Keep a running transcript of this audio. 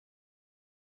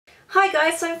Hi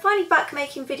guys, so I'm finally back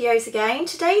making videos again.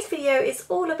 Today's video is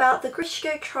all about the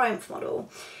Grishko Triumph model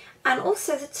and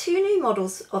also the two new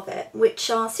models of it, which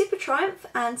are Super Triumph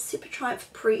and Super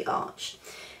Triumph Pre-Arched.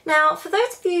 Now, for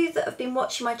those of you that have been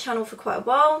watching my channel for quite a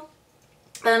while,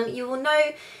 you will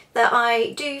know that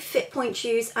I do fit point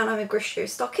shoes and I'm a Grishko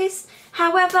stockist.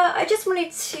 However, I just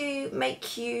wanted to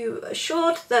make you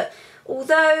assured that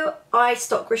although I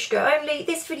stock Grishko only,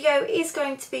 this video is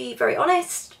going to be very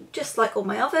honest, just like all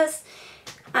my others.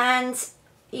 And,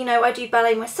 you know, I do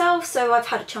ballet myself, so I've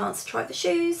had a chance to try the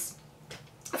shoes.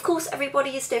 Of course,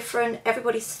 everybody is different,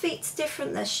 everybody's feet's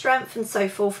different, their strength and so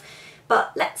forth.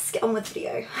 But let's get on with the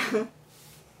video.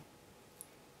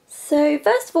 So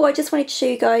first of all, I just wanted to show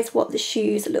you guys what the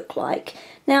shoes look like.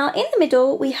 Now in the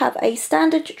middle we have a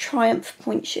standard Triumph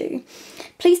point shoe.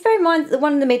 Please bear in mind that the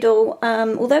one in the middle,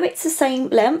 although it's the same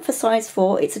length for size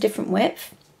 4, it's a different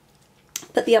width,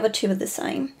 but the other two are the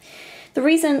same. The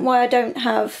reason why I don't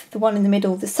have the one in the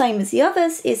middle the same as the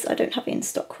others is I don't have it in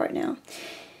stock right now.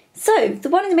 So the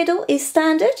one in the middle is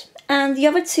standard and the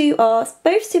other two are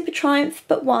both Super Triumph,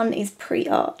 but one is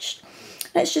pre-arched.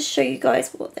 Let's just show you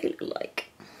guys what they look like.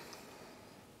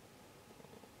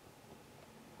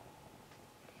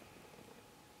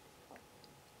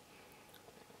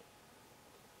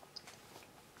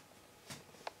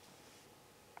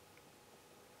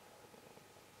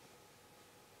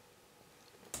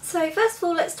 So first of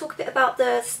all, let's talk a bit about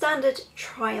the standard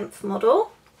Triumph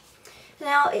model.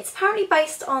 Now it's apparently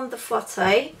based on the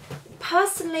Pointe.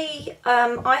 Personally,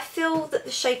 I feel that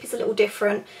the shape is a little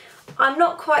different. I'm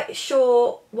not quite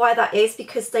sure why that is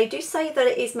because they do say that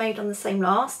it is made on the same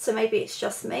last, so maybe it's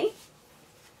just me.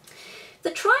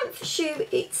 The Triumph shoe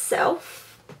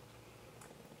itself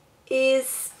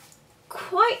is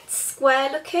quite square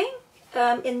looking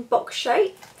in box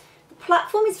shape.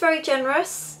 Platform is very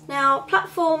generous. Now,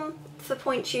 platform for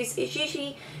point shoes is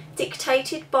usually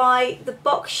dictated by the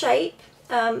box shape,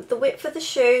 the width of the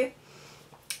shoe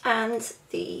and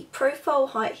the profile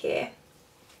height here.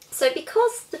 So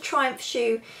because the Triumph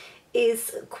shoe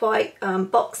is quite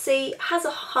boxy, has a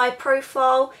high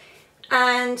profile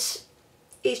and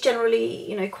is generally,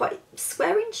 you know, quite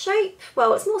square in shape.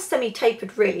 Well, it's more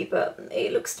semi-tapered really, but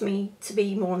it looks to me to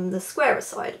be more on the squarer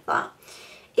side of that.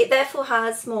 It therefore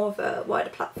has more of a wider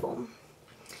platform.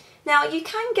 Now you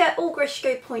can get all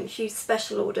Grishko point shoes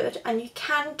special ordered and you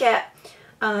can get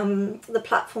the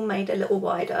platform made a little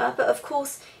wider, but of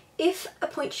course if a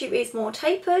point shoe is more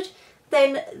tapered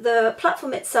then the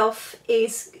platform itself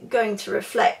is going to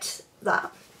reflect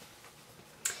that.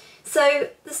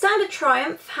 So the standard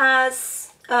Triumph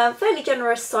has fairly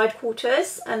generous side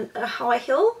quarters and a high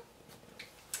heel.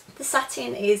 The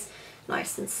satin is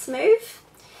nice and smooth.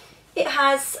 It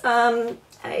has a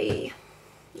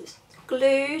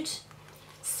glued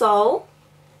sole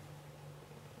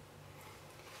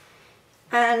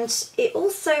and it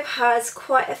also has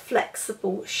quite a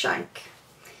flexible shank.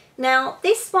 Now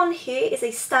this one here is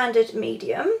a standard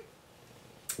medium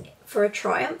for a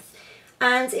Triumph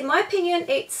and in my opinion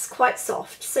it's quite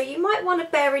soft, so you might want to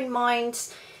bear in mind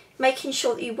making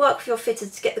sure that you work with your fitter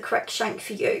to get the correct shank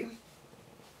for you.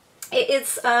 It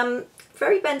is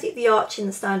very bendy at the arch in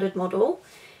the standard model.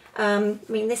 I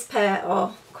mean, this pair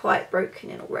are quite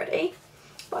broken in already,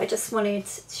 but I just wanted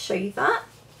to show you that.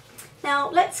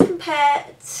 Now let's compare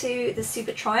to the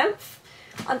Super Triumph.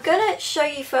 I'm going to show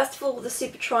you first of all the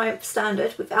Super Triumph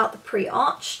standard without the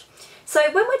pre-arched. So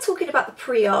when we're talking about the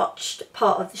pre-arched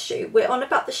part of the shoe, we're on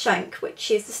about the shank,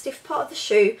 which is the stiff part of the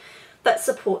shoe that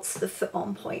supports the foot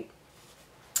on point.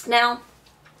 Now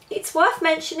it's worth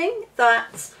mentioning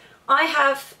that I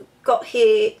have got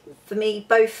here for me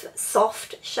both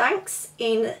soft shanks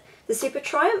in the Super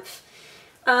Triumph.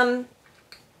 They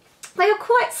are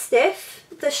quite stiff.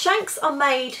 The shanks are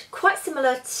made quite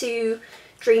similar to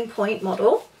Dream Point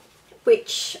model,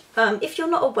 which if you're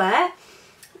not aware,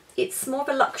 it's more of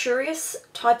a luxurious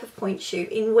type of point shoe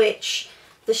in which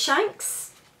the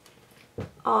shanks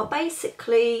are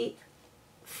basically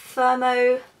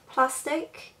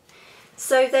thermoplastic.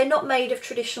 So they're not made of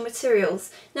traditional materials.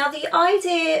 Now the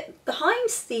idea behind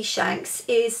these shanks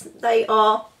is they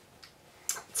are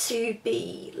to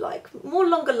be like more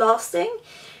longer lasting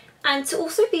and to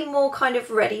also be more kind of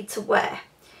ready to wear.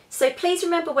 So please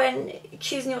remember when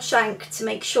choosing your shank to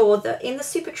make sure that in the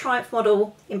Super Triumph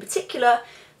model in particular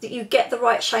that you get the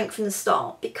right shank from the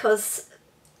start, because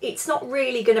it's not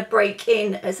really going to break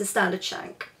in as a standard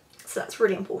shank. So that's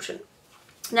really important.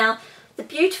 Now the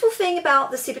beautiful thing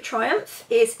about the Super Triumph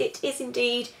is it is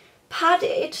indeed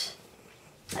padded.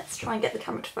 Let's try and get the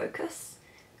camera to focus.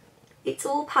 It's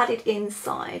all padded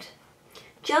inside.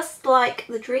 just like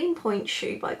the Dream Pointe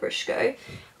shoe by Grishko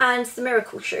and the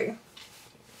Miracle shoe.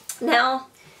 Now,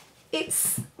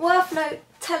 it's worth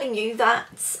telling you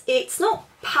that it's not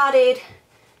padded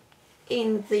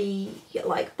in the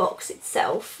like box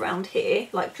itself round here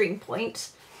like Dream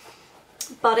Pointe,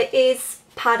 but it is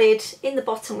padded in the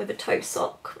bottom with a toe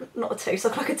sock, not a toe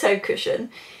sock, like a toe cushion,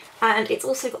 and it's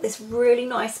also got this really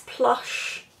nice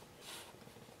plush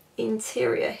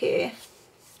interior here,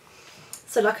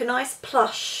 so like a nice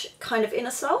plush kind of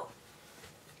inner sole.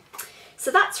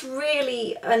 So that's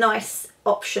really a nice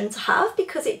option to have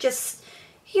because it just,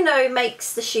 you know,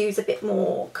 makes the shoes a bit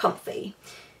more comfy.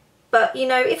 But you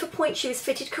know, if a pointe shoe is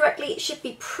fitted correctly, it should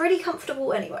be pretty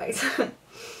comfortable anyways.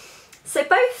 So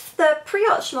both the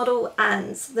pre-arched model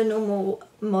and the normal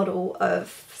model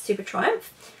of Super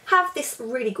Triumph have this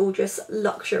really gorgeous,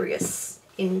 luxurious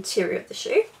interior of the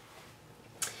shoe.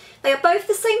 They are both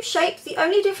the same shape. The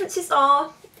only differences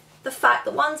are the fact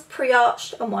that one's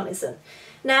pre-arched and one isn't.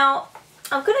 Now,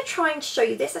 I'm going to try and show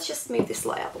you this. Let's just move this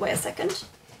light out of the way a second.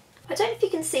 I don't know if you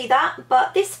can see that,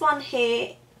 but this one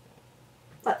here,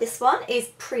 like this one, is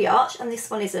pre-arch and this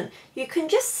one isn't. You can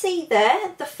just see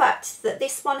there the fact that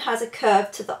this one has a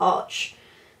curve to the arch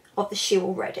of the shoe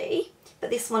already, but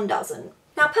this one doesn't.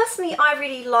 Now personally, I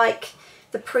really like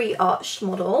the pre-arched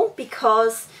model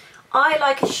because I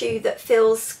like a shoe that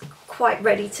feels quite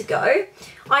ready to go.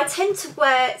 I tend to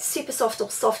wear super soft or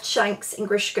soft shanks in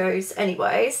Grishkos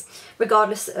anyways,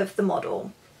 regardless of the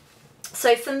model.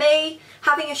 So for me,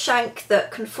 having a shank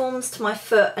that conforms to my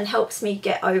foot and helps me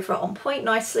get over on point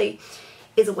nicely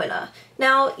is a winner.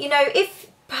 Now, you know, if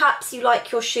perhaps you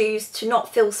like your shoes to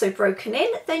not feel so broken in,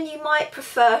 then you might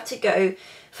prefer to go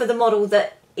for the model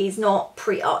that is not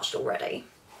pre-arched already.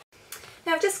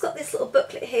 Now I've just got this little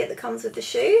booklet here that comes with the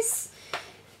shoes.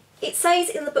 It says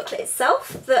in the booklet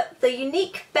itself that the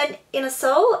unique bent inner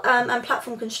sole and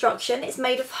platform construction is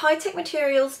made of high-tech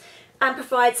materials and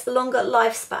provides a longer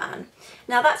lifespan.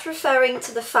 Now that's referring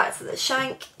to the fact that the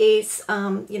shank is,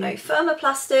 you know, firmer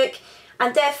plastic,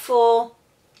 and therefore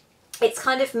it's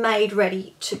kind of made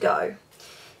ready to go.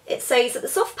 It says that the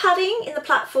soft padding in the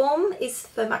platform is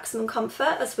for maximum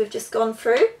comfort, as we've just gone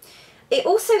through. It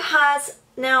also has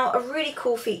now a really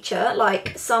cool feature,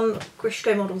 like some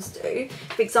Grishko models do.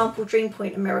 For example, Dream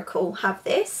Pointe and Miracle have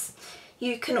this.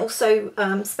 You can also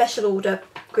special order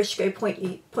Grishko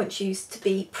Pointe shoes to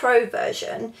be pro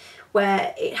version,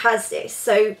 where it has this.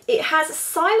 So it has a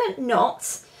silent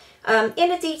knot,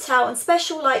 inner detail and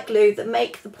special light glue that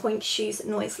make the pointe shoes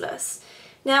noiseless.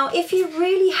 Now, if you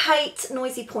really hate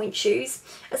noisy pointe shoes,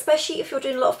 especially if you're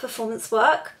doing a lot of performance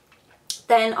work,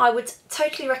 then I would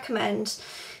totally recommend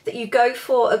that you go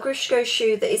for a Grishko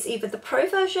shoe that is either the pro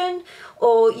version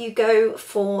or you go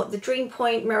for the Dream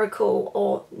Pointe, Miracle,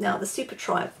 or now the Super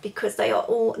Triumph, because they are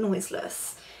all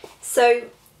noiseless. So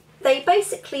they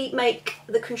basically make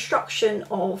the construction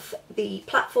of the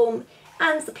platform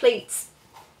and the pleats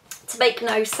to make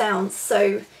no sounds.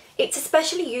 So it's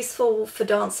especially useful for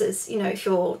dancers, you know, if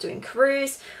you're doing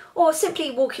careers or simply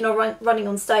walking or running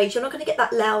on stage. You're not going to get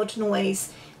that loud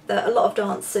noise that a lot of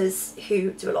dancers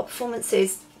who do a lot of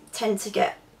performances tend to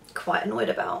get quite annoyed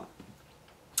about.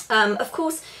 Of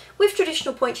course, with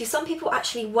traditional pointe shoes, some people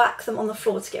actually whack them on the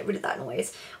floor to get rid of that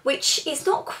noise, which is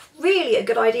not really a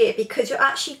good idea because you're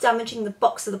actually damaging the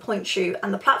box of the pointe shoe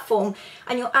and the platform,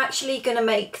 and you're actually going to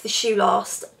make the shoe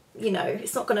last, you know,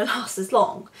 it's not going to last as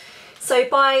long. So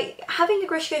by having a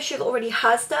Grishko shoe that already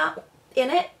has that in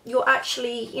it, you're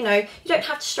actually, you know, you don't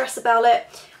have to stress about it,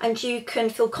 and you can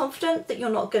feel confident that you're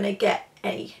not going to get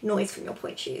any noise from your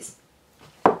pointe shoes.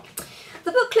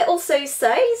 The booklet also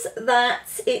says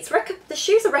that the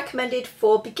shoes are recommended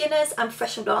for beginners and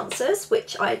professional dancers,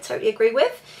 which I totally agree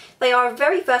with. They are a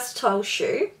very versatile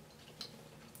shoe.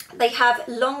 They have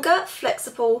longer,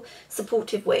 flexible,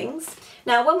 supportive wings.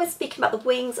 Now, when we're speaking about the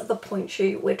wings of the pointe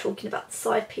shoe, we're talking about the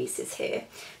side pieces here.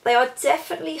 They are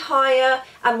definitely higher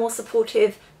and more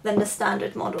supportive than the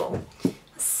standard model.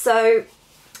 So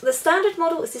the standard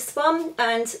model is this one,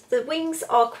 and the wings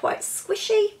are quite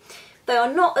squishy. They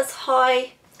are not as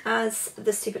high as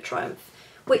the Super Triumph,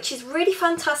 which is really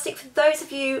fantastic for those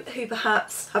of you who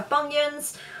perhaps have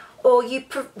bunions, or you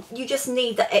just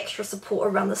need that extra support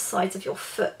around the sides of your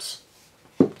foot.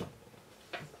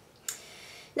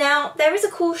 Now, there is a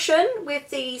caution with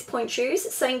these pointe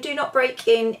shoes saying do not break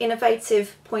in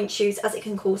innovative pointe shoes as it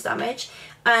can cause damage.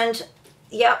 And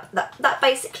yeah, that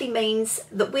basically means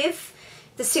that with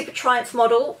the Super Triumph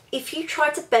model, if you try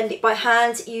to bend it by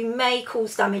hand, you may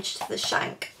cause damage to the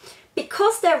shank.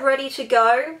 Because they're ready to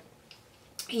go,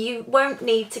 you won't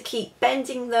need to keep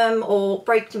bending them or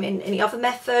break them in any other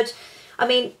method. I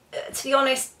mean, to be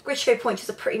honest, Grishko Pointers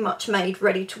are pretty much made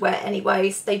ready to wear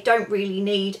anyways. They don't really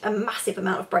need a massive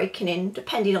amount of breaking in,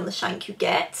 depending on the shank you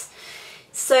get.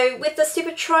 So with the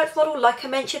Super Triumph model, like I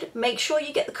mentioned, make sure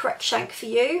you get the correct shank for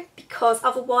you, because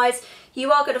otherwise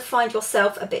you are going to find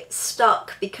yourself a bit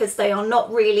stuck, because they are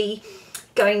not really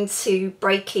going to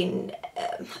break in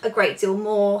a great deal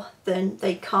more than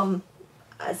they come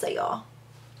as they are.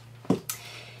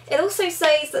 It also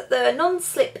says that the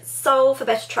non-slip sole for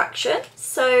better traction.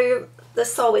 So the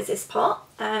sole is this part,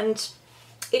 and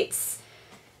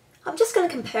I'm just going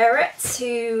to compare it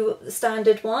to the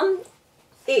standard one.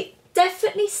 It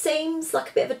definitely seems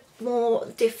like a bit of a more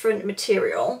different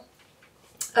material.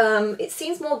 It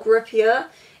seems more grippier.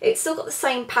 It's still got the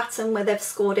same pattern where they've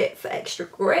scored it for extra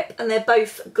grip, and they're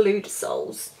both glued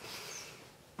soles.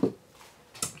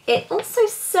 It also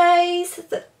says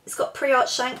that it's got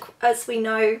pre-arch shank, as we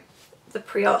know the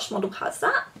pre-arch model has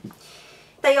that.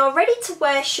 They are ready to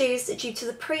wear shoes due to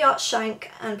the pre-arch shank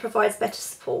and provides better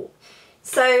support.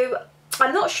 So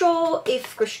I'm not sure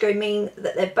if Grishko mean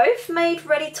that they're both made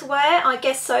ready to wear. I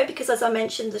guess so, because as I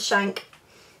mentioned, the shank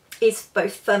is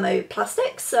both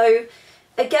thermoplastic. So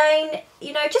again,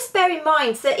 you know, just bear in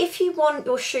mind that if you want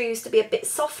your shoes to be a bit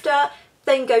softer,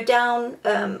 then go down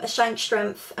a shank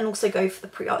strength and also go for the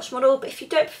pre-arch model. But if you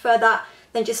don't prefer that,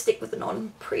 then just stick with the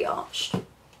non-pre-arched.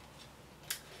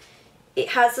 It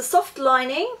has a soft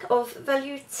lining of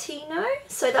vellutina,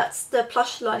 so that's the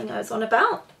plush lining I was on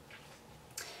about.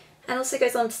 And also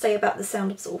goes on to say about the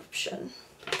sound absorption.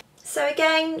 So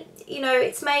again, you know,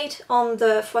 it's made on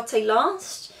the Pointe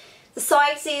last. The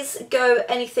sizes go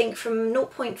anything from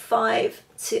 0.5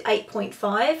 to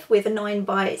 8.5 with a 9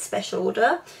 by special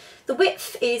order. The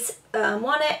width is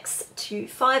 1x to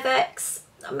 5x.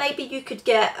 Maybe you could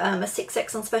get a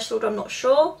 6x on special order, I'm not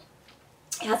sure.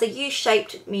 It has a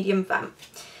U-shaped medium vamp.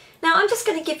 Now I'm just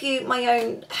going to give you my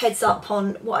own heads up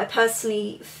on what I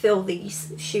personally feel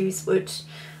these shoes would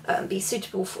be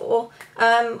suitable for.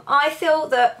 I feel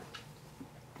that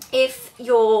if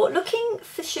you're looking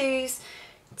for shoes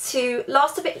to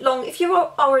last a bit long, if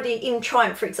you're already in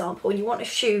Triumph, for example, and you want a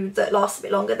shoe that lasts a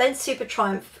bit longer, then Super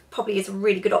Triumph probably is a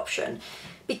really good option,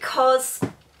 because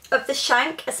of the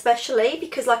shank, especially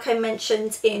because, like I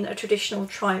mentioned, in a traditional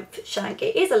Triumph shank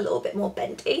it is a little bit more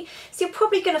bendy, so you're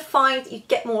probably going to find you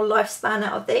get more lifespan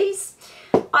out of these.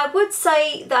 I would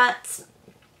say that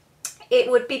it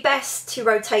would be best to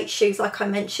rotate shoes, like I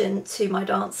mentioned, to my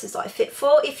dancers that I fit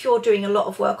for. If you're doing a lot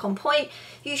of work on point,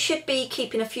 you should be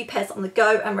keeping a few pairs on the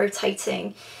go and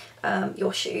rotating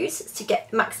your shoes to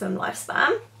get maximum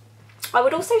lifespan. I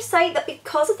would also say that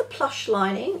because of the plush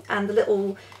lining and the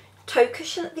little toe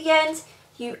cushion at the end,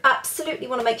 you absolutely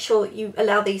want to make sure you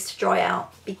allow these to dry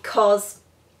out, because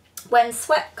when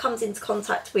sweat comes into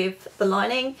contact with the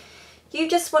lining, you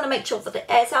just want to make sure that it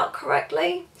airs out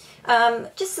correctly.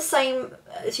 Just the same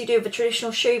as you do with a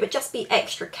traditional shoe, but just be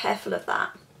extra careful of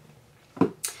that.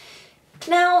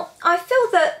 Now, I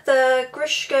feel that the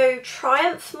Grishko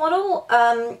Triumph model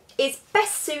is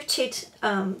best suited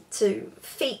to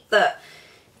feet that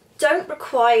don't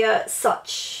require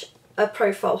such a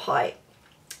profile height.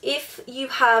 If you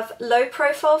have low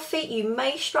profile feet, you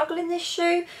may struggle in this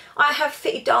shoe. I have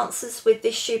fitted dancers with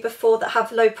this shoe before that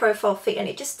have low profile feet, and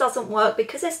it just doesn't work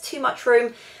because there's too much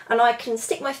room and I can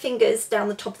stick my fingers down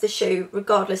the top of the shoe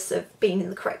regardless of being in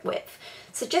the correct width.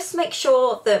 So just make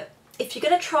sure that if you're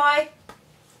going to try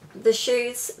the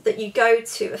shoes, that you go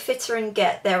to a fitter and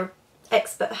get their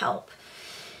expert help.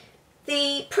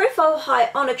 The profile height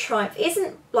on a Triumph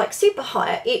isn't like super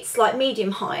high, it's like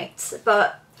medium height,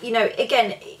 but you know,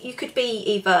 again, you could be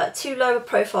either too low a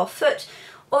profile foot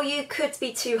or you could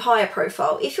be too high a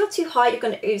profile. If you're too high, you're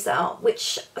going to ooze out,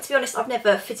 which, to be honest, I've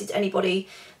never fitted anybody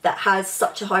that has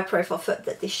such a high profile foot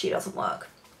that this shoe doesn't work.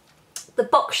 The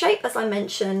box shape, as I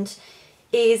mentioned,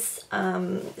 is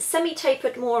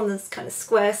semi-tapered, more on this kind of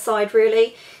square side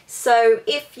really. So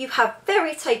if you have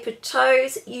very tapered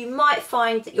toes, you might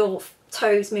find that your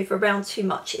toes move around too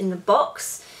much in the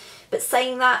box. But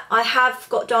saying that, I have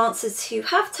got dancers who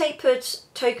have tapered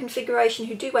toe configuration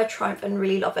who do wear Triumph and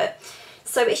really love it.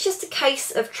 So it's just a case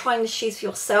of trying the shoes for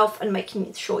yourself and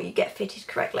making sure you get fitted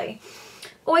correctly.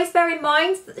 Always bear in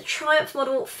mind that the Triumph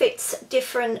model fits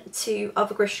different to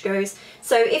other Grishkos.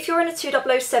 So if you're in a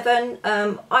 2007,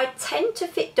 I tend to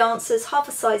fit dancers half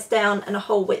a size down and a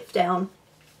whole width down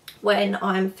when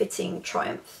I'm fitting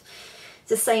Triumph.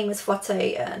 It's the same as Pointe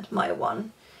and Maya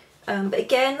 1. But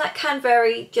again, that can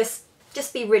vary, just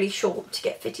be really short to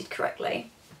get fitted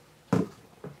correctly.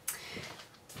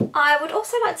 I would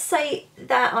also like to say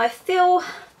that I feel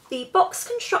the box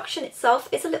construction itself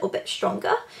is a little bit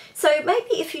stronger. So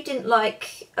maybe if you didn't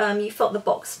like, you felt the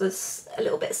box was a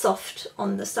little bit soft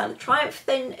on the Standard Triumph,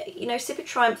 then, you know, Super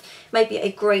Triumph may be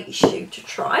a great shoe to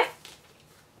try.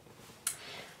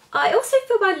 I also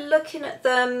feel by looking at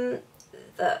them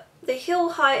that the heel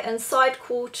height and side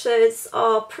quarters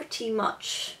are pretty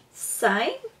much the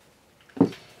same.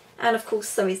 And of course,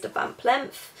 so is the vamp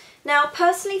length. Now,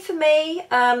 personally for me,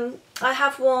 I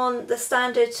have worn the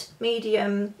standard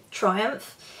medium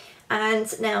Triumph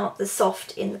and now the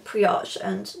soft in the pre-arch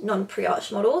and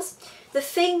non-pre-arch models. The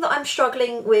thing that I'm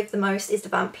struggling with the most is the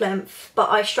vamp length, but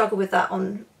I struggle with that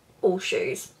on all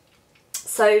shoes.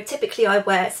 So typically I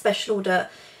wear special order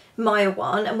Maya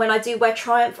 1, and when I do wear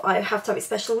Triumph I have to have it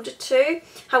special ordered too.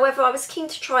 However, I was keen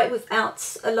to try it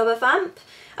without a lower vamp.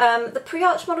 The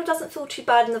pre-arch model doesn't feel too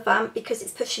bad in the vamp because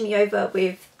it's pushing me over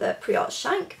with the pre-arch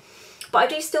shank, but I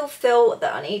do still feel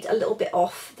that I need a little bit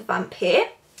off the vamp here.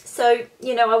 So,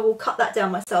 you know, I will cut that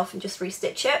down myself and just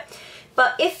restitch it.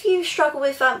 But if you struggle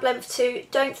with vamp length too,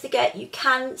 don't forget you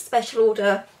can special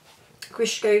order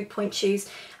Grishko Pointe shoes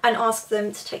and ask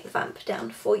them to take the vamp down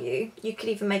for you. You could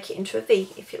even make it into a V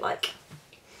if you like.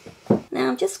 Now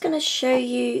I'm just going to show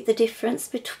you the difference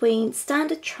between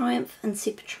Standard Triumph and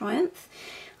Super Triumph.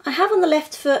 I have on the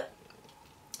left foot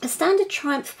a Standard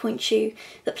Triumph Pointe shoe,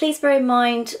 but please bear in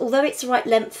mind, although it's the right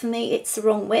length for me, it's the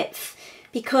wrong width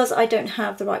because I don't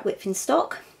have the right width in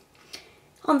stock.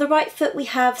 On the right foot we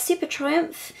have Super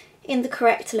Triumph in the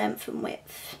correct length and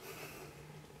width.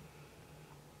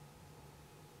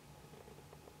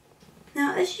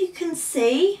 Now, as you can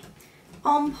see,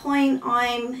 on Pointe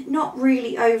I'm not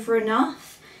really over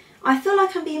enough. I feel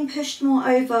like I'm being pushed more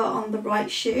over on the right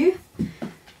shoe,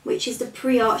 which is the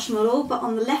pre-arch model, but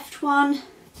on the left one,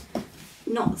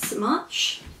 not so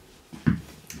much.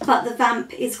 But the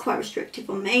vamp is quite restrictive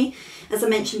on me. As I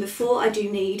mentioned before, I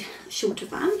do need shorter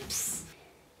vamps.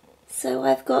 So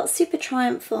I've got Super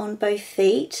Triumph on both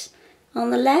feet.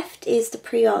 On the left is the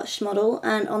pre-arched model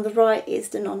and on the right is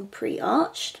the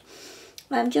non-pre-arched.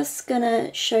 I'm just going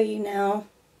to show you now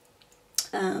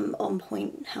on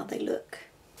Pointe how they look.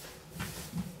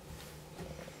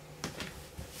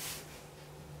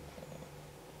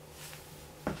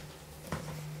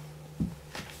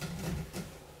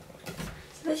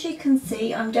 So as you can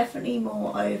see, I'm definitely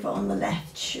more over on the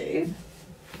left shoe.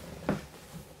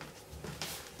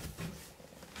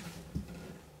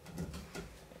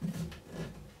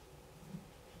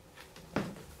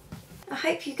 I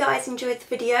hope you guys enjoyed the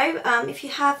video. If you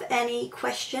have any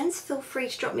questions, feel free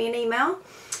to drop me an email.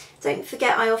 Don't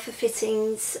forget I offer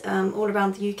fittings all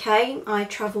around the UK. I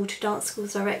travel to dance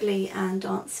schools directly and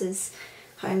dancers'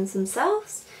 homes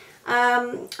themselves.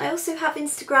 I also have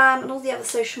Instagram and all the other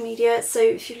social media, so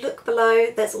if you look below,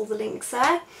 there's all the links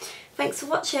there. Thanks for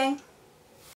watching.